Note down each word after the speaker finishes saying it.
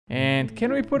And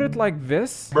can we put it like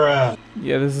this? Bruh.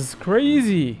 Yeah, this is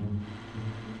crazy.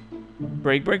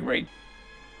 Brake, brake, brake.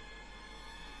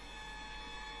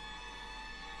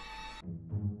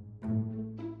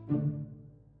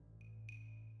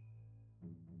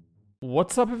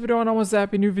 What's up everyone, I was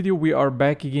happy new video. We are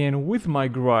back again with my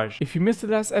garage. If you missed the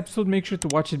last episode, make sure to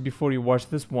watch it before you watch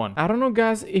this one. I don't know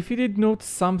guys, if you did notice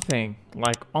something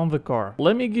like on the car,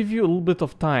 let me give you a little bit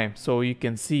of time so you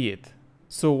can see it.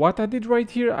 So what I did right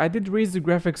here, I did raise the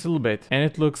graphics a little bit and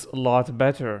it looks a lot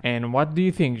better. And what do you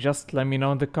think? Just let me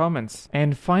know in the comments.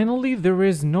 And finally, there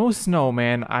is no snow,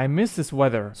 man. I miss this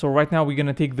weather. So right now we're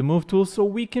gonna take the move tool so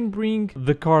we can bring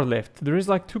the car lift. There is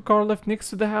like 2 car lift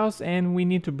next to the house and we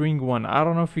need to bring one. I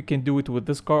don't know if we can do it with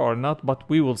this car or not, but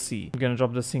we will see. I'm gonna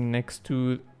drop this thing next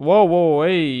to... Whoa, whoa,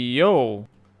 hey, yo.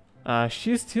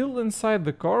 She's still inside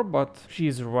the car, but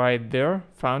she's right there.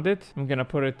 Found it. I'm gonna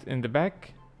put it in the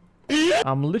back.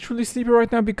 I'm literally sleepy right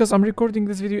now because I'm recording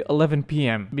this video 11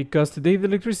 p.m. because today the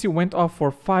electricity went off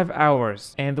for 5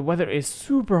 hours and the weather is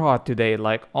super hot today,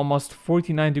 like almost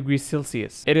 49 degrees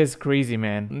Celsius. It is crazy,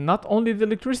 man. Not only the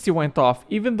electricity went off,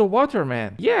 even the water,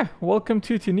 man. Yeah, welcome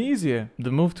to Tunisia.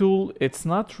 The move tool, it's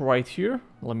not right here.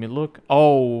 Let me look.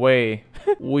 Oh, wait.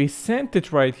 We sent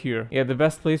it right here. Yeah, the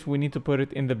best place, we need to put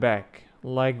it in the back.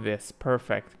 Like this.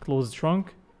 Perfect. Close the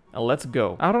trunk. Let's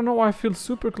go. I don't know why I feel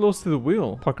super close to the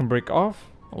wheel. Park and brake off.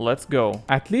 Let's go.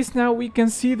 At least now we can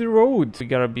see the road. We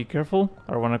gotta be careful.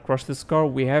 I don't wanna crush this car.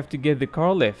 We have to get the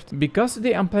car lift. Because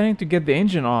today I'm planning to get the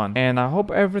engine on. And I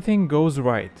hope everything goes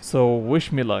right. So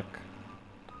wish me luck.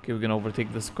 Okay, we're gonna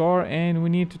overtake this car. And we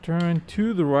need to turn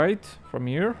to the right from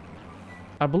here.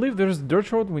 I believe there's a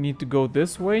dirt road, we need to go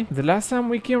this way. The last time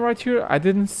we came right here, I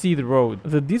didn't see the road.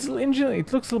 The diesel engine,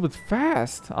 it looks a little bit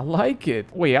fast. I like it.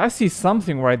 Wait, I see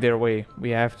something right there. Wait,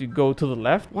 we have to go to the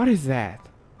left. What is that?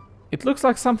 It looks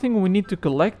like something we need to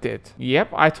collect it. Yep,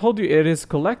 I told you it is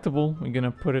collectible. We're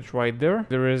gonna put it right there.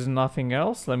 There is nothing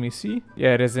else. Let me see.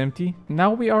 Yeah, it is empty.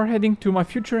 Now we are heading to my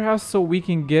future house so we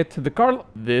can get the car.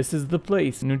 This is the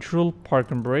place. Neutral,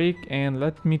 park and brake, and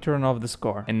let me turn off this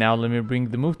car. And now let me bring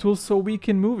the move tool so we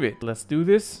can move it. Let's do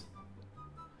this.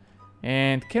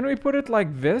 And can we put it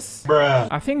like this? Bruh.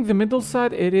 I think the middle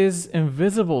side, it is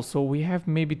invisible, so we have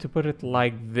maybe to put it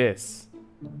like this.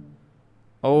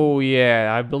 Oh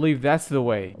yeah, I believe that's the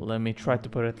way. Let me try to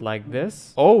put it like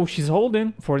this. Oh, she's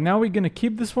holding. For now, we're gonna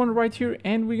keep this one right here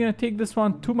and we're gonna take this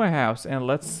one to my house and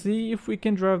let's see if we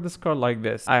can drive this car like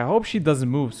this. I hope she doesn't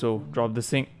move, so drop this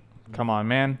thing. Come on,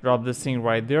 man. Drop this thing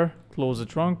right there. Close the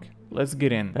trunk. Let's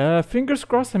get in. Fingers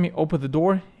crossed, let me open the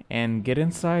door and get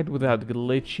inside without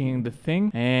glitching the thing.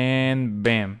 And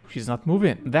bam, she's not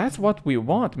moving. That's what we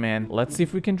want, man. Let's see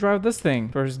if we can drive this thing.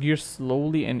 First gear,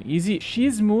 slowly and easy.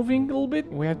 She's moving a little bit.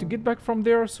 We have to get back from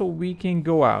there so we can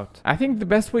go out. I think the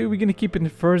best way, we're gonna keep it in the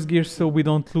first gear so we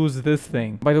don't lose this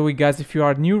thing. By the way, guys, if you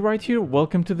are new right here,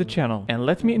 welcome to the channel. And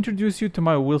let me introduce you to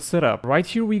my wheel setup. Right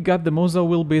here, we got the Moza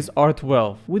wheelbase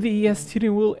R12 with the ES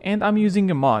steering wheel, and I'm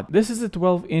using a mod. This is a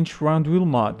 12-inch round wheel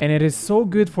mod, and it is so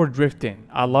good for drifting.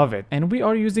 I love it. And we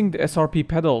are using the SRP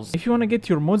pedals. If you want to get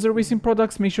your Moza racing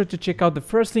products, make sure to check out the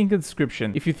first link in the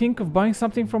description. If you think of buying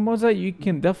something from Moza, you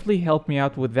can definitely help me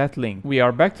out with that link. We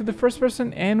are back to the first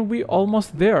person and we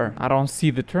almost there. I don't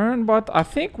see the turn, but I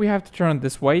think we have to turn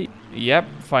this way. Yep,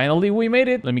 finally we made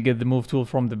it. Let me get the move tool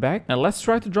from the back and let's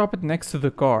try to drop it next to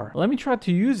the car. Let me try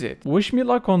to use it. Wish me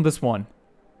luck on this one.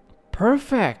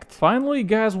 Perfect! Finally,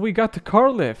 guys, we got the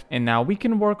car lift. And now we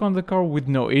can work on the car with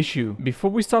no issue. Before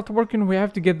we start working, we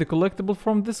have to get the collectible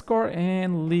from this car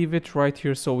and leave it right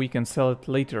here so we can sell it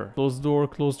later. Close door,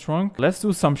 close trunk. Let's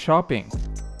do some shopping.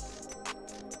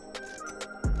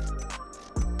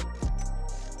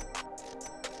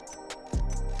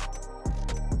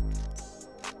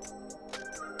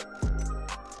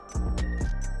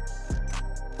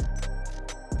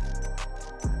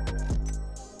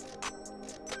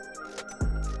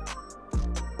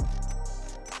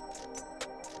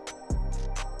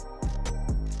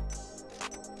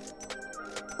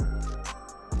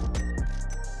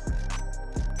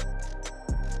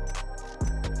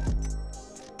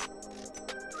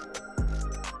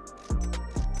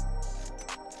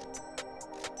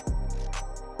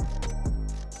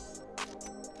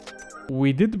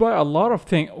 We did buy a lot of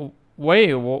things.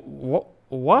 Wait,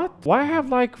 what? Why I have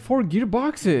like 4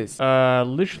 gearboxes?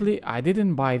 Literally, I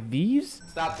didn't buy these?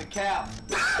 Stop the cap.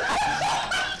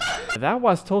 That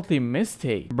was totally a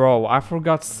mistake. Bro, I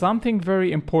forgot something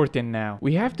very important now.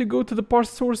 We have to go to the parts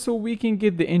store so we can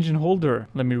get the engine holder.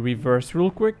 Let me reverse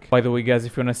real quick. By the way, guys,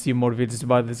 if you wanna see more videos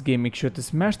about this game, make sure to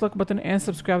smash the like button and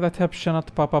subscribe. That helps channel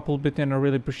to pop up a little bit and I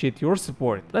really appreciate your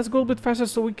support. Let's go a bit faster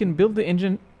so we can build the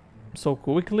engine. so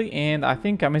quickly, and I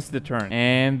think I missed the turn.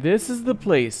 And this is the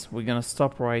place. We're gonna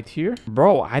stop right here.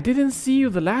 Bro, I didn't see you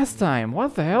the last time.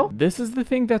 What the hell? This is the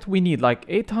thing that we need, like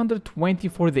 820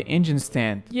 for the engine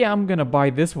stand. Yeah, I'm gonna buy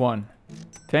this one.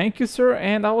 Thank you, sir,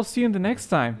 and I will see you in the next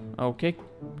time. Okay,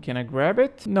 can I grab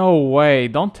it? No way.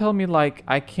 Don't tell me like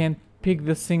I can't pick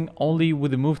this thing only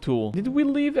with the move tool. Did we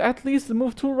leave at least the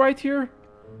move tool right here?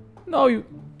 No,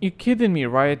 you kidding me,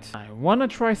 right? I wanna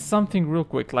try something real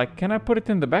quick. Like, can I put it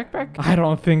in the backpack? I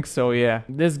don't think so, yeah.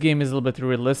 This game is a little bit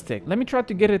realistic. Let me try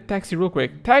to get a taxi real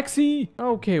quick. Taxi!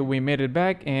 Okay, we made it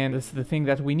back, and this is the thing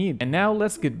that we need. And now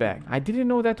let's get back. I didn't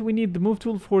know that we need the move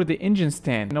tool for the engine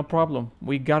stand. No problem.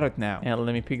 We got it now. And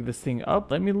let me pick this thing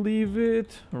up. Let me leave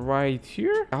it right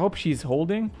here. I hope she's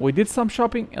holding. We did some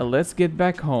shopping, and let's get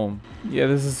back home. Yeah,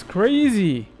 this is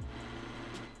crazy.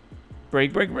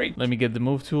 Brake, brake, brake. Let me get the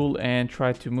move tool and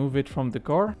try to move it from the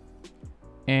car.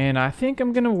 And I think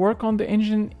I'm gonna work on the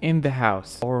engine in the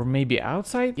house. Or maybe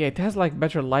outside? Yeah, it has like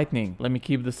better lighting. Let me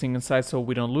keep this thing inside so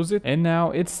we don't lose it. And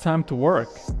now it's time to work.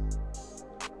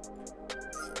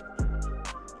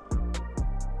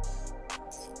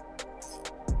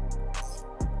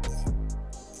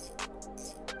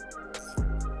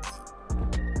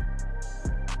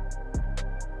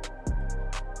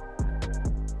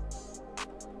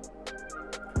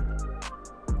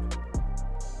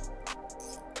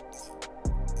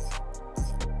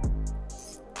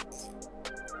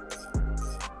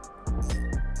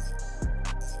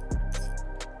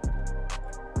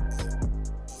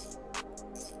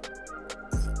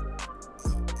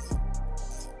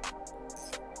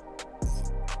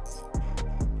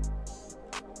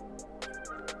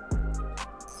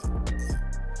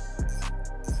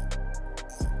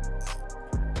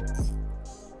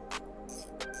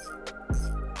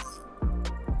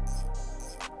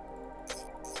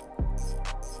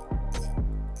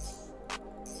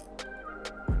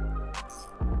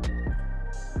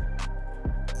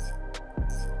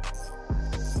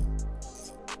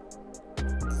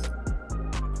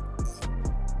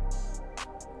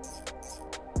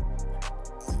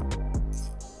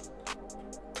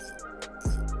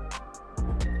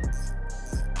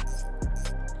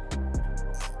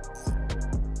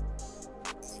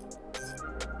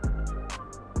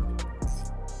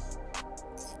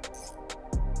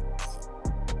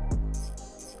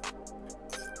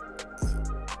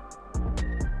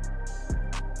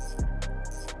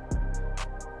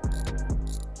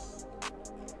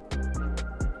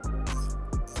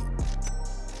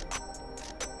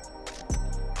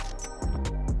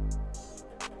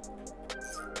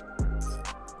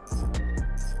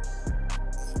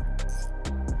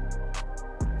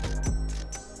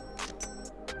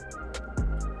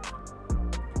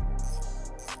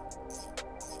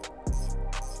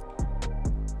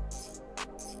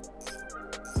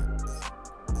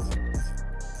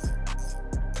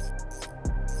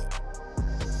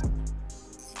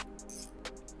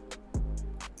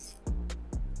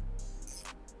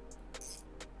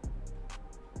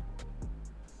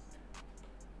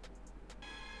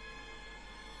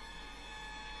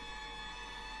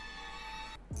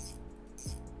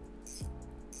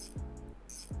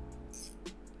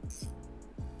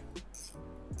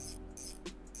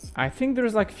 I think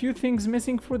there's like few things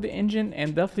missing for the engine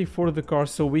and definitely for the car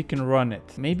so we can run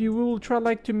it. Maybe we will try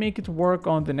like to make it work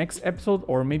on the next episode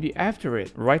or maybe after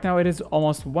it. Right now it is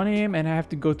almost 1 AM and I have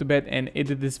to go to bed and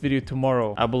edit this video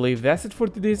tomorrow. I believe that's it for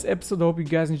today's episode. I hope you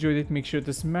guys enjoyed it. Make sure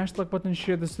to smash the like button,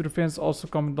 share this to your friends. Also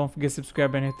comment, don't forget to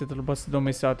subscribe and hit the little bell so don't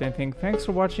miss out anything. Thanks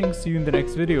for watching. See you in the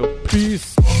next video.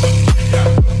 Peace.